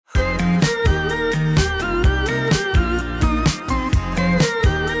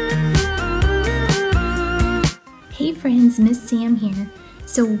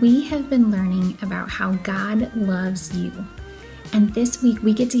So we have been learning about how God loves you. And this week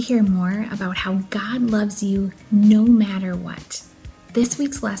we get to hear more about how God loves you no matter what. This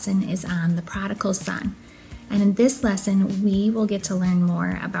week's lesson is on the prodigal son. And in this lesson, we will get to learn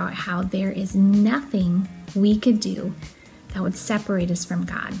more about how there is nothing we could do that would separate us from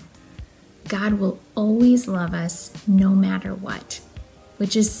God. God will always love us no matter what,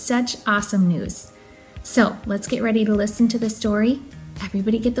 which is such awesome news. So let's get ready to listen to the story.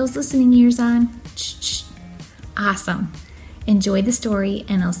 Everybody get those listening ears on. Shh. Awesome. Enjoy the story,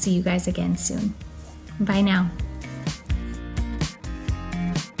 and I'll see you guys again soon. Bye now.